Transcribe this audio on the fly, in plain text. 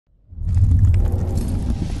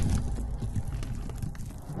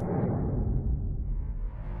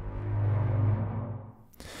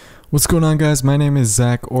What's going on, guys? My name is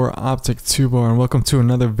Zach, or OpTic Tuber, and welcome to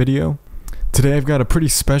another video. Today I've got a pretty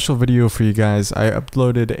special video for you guys. I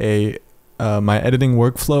uploaded my editing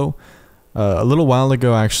workflow a little while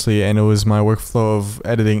ago actually, and it was my workflow of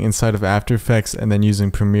editing inside of After Effects and then using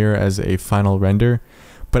Premiere as a final render.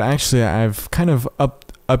 But actually I've kind of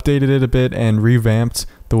updated it a bit and revamped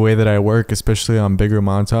the way that I work, especially on bigger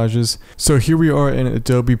montages. So here we are in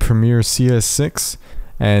Adobe Premiere CS6.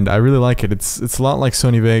 And I really like it. It's a lot like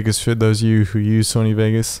Sony Vegas for those of you who use Sony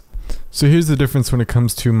Vegas. So here's the difference when it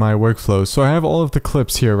comes to my workflow. So I have all of the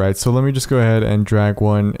clips here, right? So let me just go ahead and drag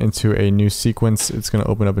one into a new sequence. It's going to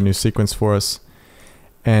open up a new sequence for us.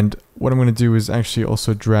 And what I'm going to do is actually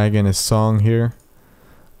also drag in a song here.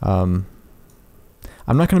 I'm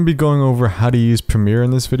not going to be going over how to use Premiere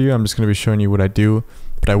in this video. I'm just going to be showing you what I do.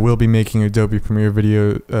 But I will be making Adobe Premiere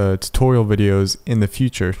video tutorial videos in the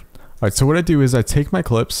future. Alright, so what I do is I take my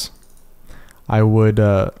clips, I would,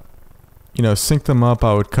 sync them up,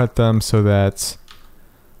 I would cut them so that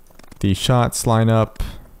the shots line up,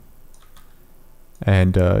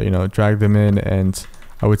 and, drag them in, and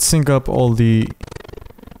I would sync up all the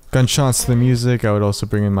gunshots to the music. I would also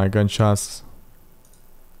bring in my gunshots,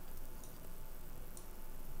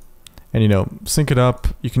 and, sync it up.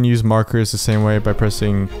 You can use markers the same way by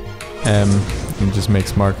pressing M, and it just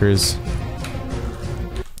makes markers.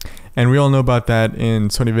 And we all know about that in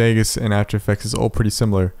Sony Vegas and After Effects is all pretty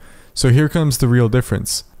similar. So here comes the real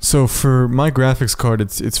difference. So for my graphics card,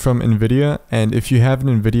 it's from NVIDIA, and if you have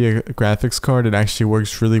an NVIDIA graphics card, it actually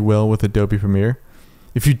works really well with Adobe Premiere.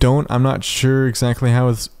 If you don't, I'm not sure exactly how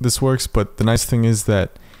this works, but the nice thing is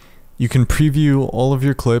that you can preview all of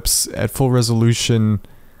your clips at full resolution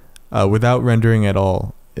without rendering at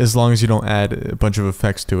all, as long as you don't add a bunch of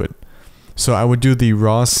effects to it. So I would do the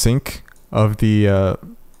raw sync of the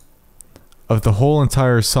whole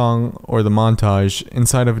entire song or the montage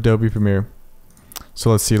inside of Adobe Premiere.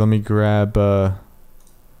 So let's see, let me grab one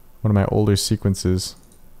of my older sequences.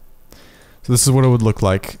 So this is what it would look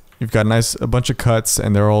like. You've got a bunch of cuts,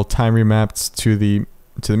 and they're all time remapped to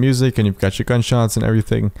the music, and you've got your gunshots and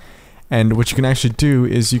everything. And what you can actually do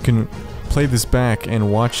is you can play this back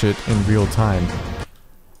and watch it in real time.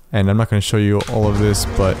 And I'm not going to show you all of this,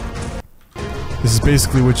 but this is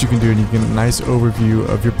basically what you can do, and you get a nice overview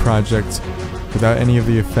of your project without any of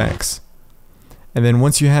the effects. And then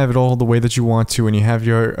once you have it all the way that you want to, and you have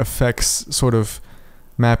your effects sort of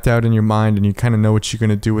mapped out in your mind, and you kind of know what you're going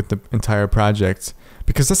to do with the entire project,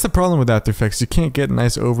 because that's the problem with After Effects, you can't get a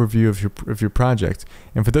nice overview of your project.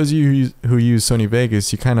 And for those of you who use Sony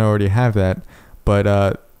Vegas, you kind of already have that, but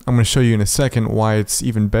I'm going to show you in a second why it's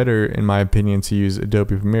even better, in my opinion, to use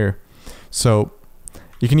Adobe Premiere. So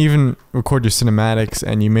you can even record your cinematics,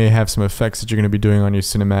 and you may have some effects that you're going to be doing on your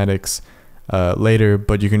cinematics later,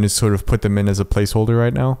 but you can just sort of put them in as a placeholder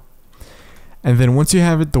right now. And then once you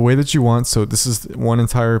have it the way that you want, so this is one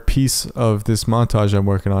entire piece of this montage I'm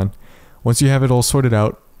working on. Once you have it all sorted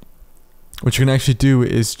out, what you can actually do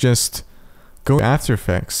is just go to After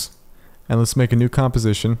Effects, and let's make a new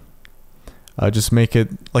composition. Just make it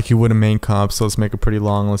like you would a main comp, so let's make it pretty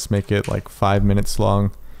long. Let's make it like 5 minutes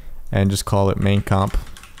long, and just call it main comp.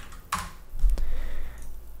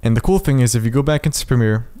 And the cool thing is, if you go back into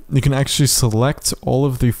Premiere, you can actually select all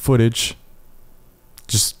of the footage.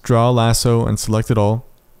 Just draw a lasso and select it all.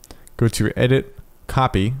 Go to your edit,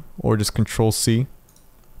 copy, or just Control C.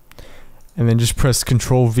 And then just press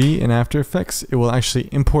Control V in After Effects. It will actually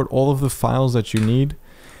import all of the files that you need.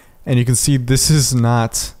 And you can see this is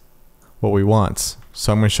not what we want.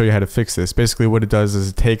 So I'm going to show you how to fix this. Basically what it does is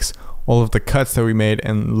it takes all of the cuts that we made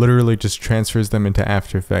and literally just transfers them into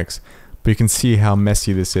After Effects. But you can see how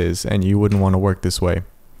messy this is, and you wouldn't want to work this way.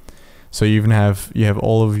 So you even have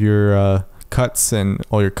all of your cuts, and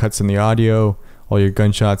all your cuts in the audio, all your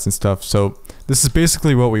gunshots and stuff. So this is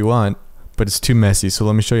basically what we want, but it's too messy. So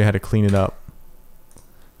let me show you how to clean it up.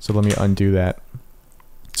 So let me undo that.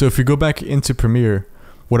 So if you go back into Premiere,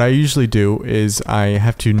 what I usually do is I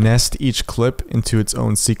have to nest each clip into its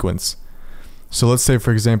own sequence. So let's say,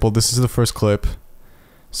 for example, this is the first clip.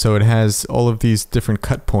 So it has all of these different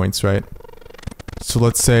cut points, right? So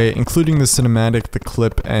let's say, including the cinematic, the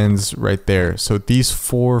clip ends right there. So these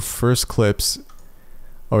four first clips,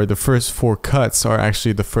 or the first 4 cuts, are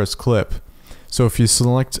actually the first clip. So if you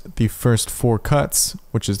select the first 4 cuts,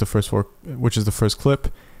 which is the first clip,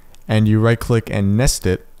 and you right click and nest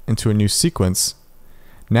it into a new sequence.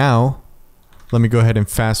 Now, let me go ahead and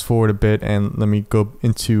fast forward a bit, and let me go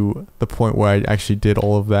into the point where I actually did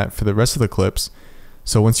all of that for the rest of the clips.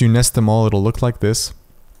 So once you nest them all, it'll look like this.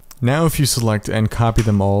 Now if you select and copy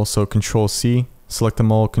them all, so Control C, select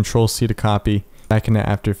them all, Control C to copy, back into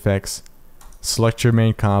After Effects, select your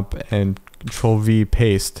main comp, and Control V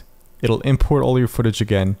paste, it'll import all your footage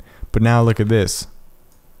again. But now look at this.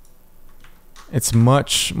 It's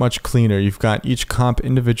much cleaner. You've got each comp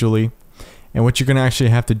individually, and what you're gonna actually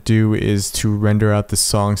have to do is to render out the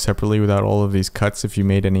song separately without all of these cuts if you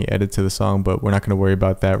made any edit to the song, but we're not gonna worry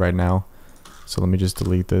about that right now. So let me just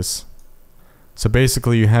delete this. So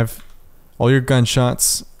basically you have all your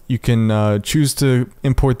gunshots. You can choose to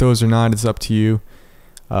import those or not, it's up to you.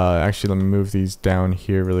 Actually, let me move these down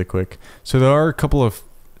here really quick. So there are a couple of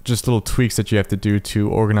just little tweaks that you have to do to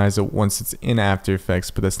organize it once it's in After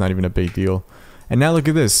Effects, but that's not even a big deal. And now look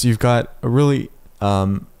at this. You've got a really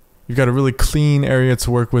clean area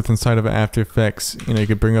to work with inside of After Effects. You know, you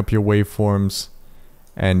could bring up your waveforms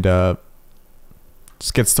and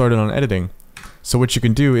just get started on editing. So what you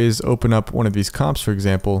can do is open up one of these comps, for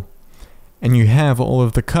example, and you have all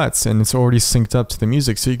of the cuts and it's already synced up to the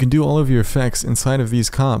music, so you can do all of your effects inside of these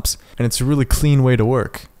comps, and it's a really clean way to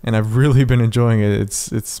work, and I've really been enjoying it.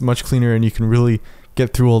 It's much cleaner, and you can really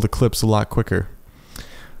get through all the clips a lot quicker.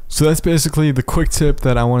 So that's basically the quick tip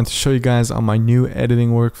that I wanted to show you guys on my new editing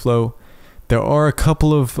workflow. There are a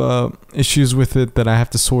couple of issues with it that I have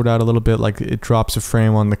to sort out a little bit, like it drops a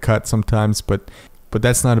frame on the cut sometimes, but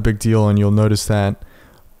that's not a big deal, and you'll notice that.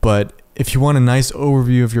 But if you want a nice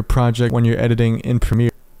overview of your project when you're editing in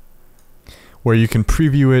Premiere, where you can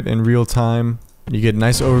preview it in real time, you get a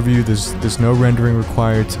nice overview, there's no rendering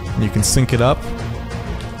required, and you can sync it up,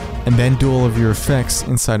 and then do all of your effects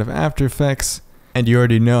inside of After Effects, and you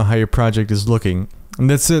already know how your project is looking. And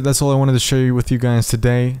that's it, that's all I wanted to show you with you guys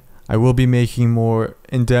today. I will be making more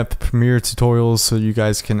in-depth Premiere tutorials so you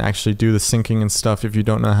guys can actually do the syncing and stuff if you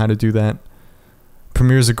don't know how to do that.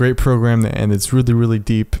 Premiere is a great program and it's really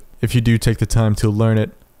deep if you do take the time to learn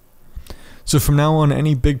it. So from now on,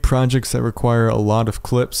 any big projects that require a lot of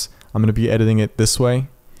clips, I'm going to be editing it this way.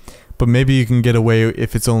 But maybe you can get away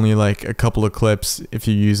if it's only like a couple of clips if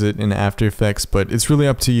you use it in After Effects, but it's really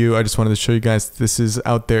up to you. I just wanted to show you guys this is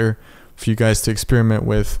out there for you guys to experiment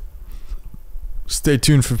with. Stay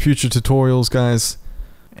tuned for future tutorials, guys,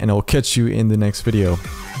 and I'll catch you in the next video.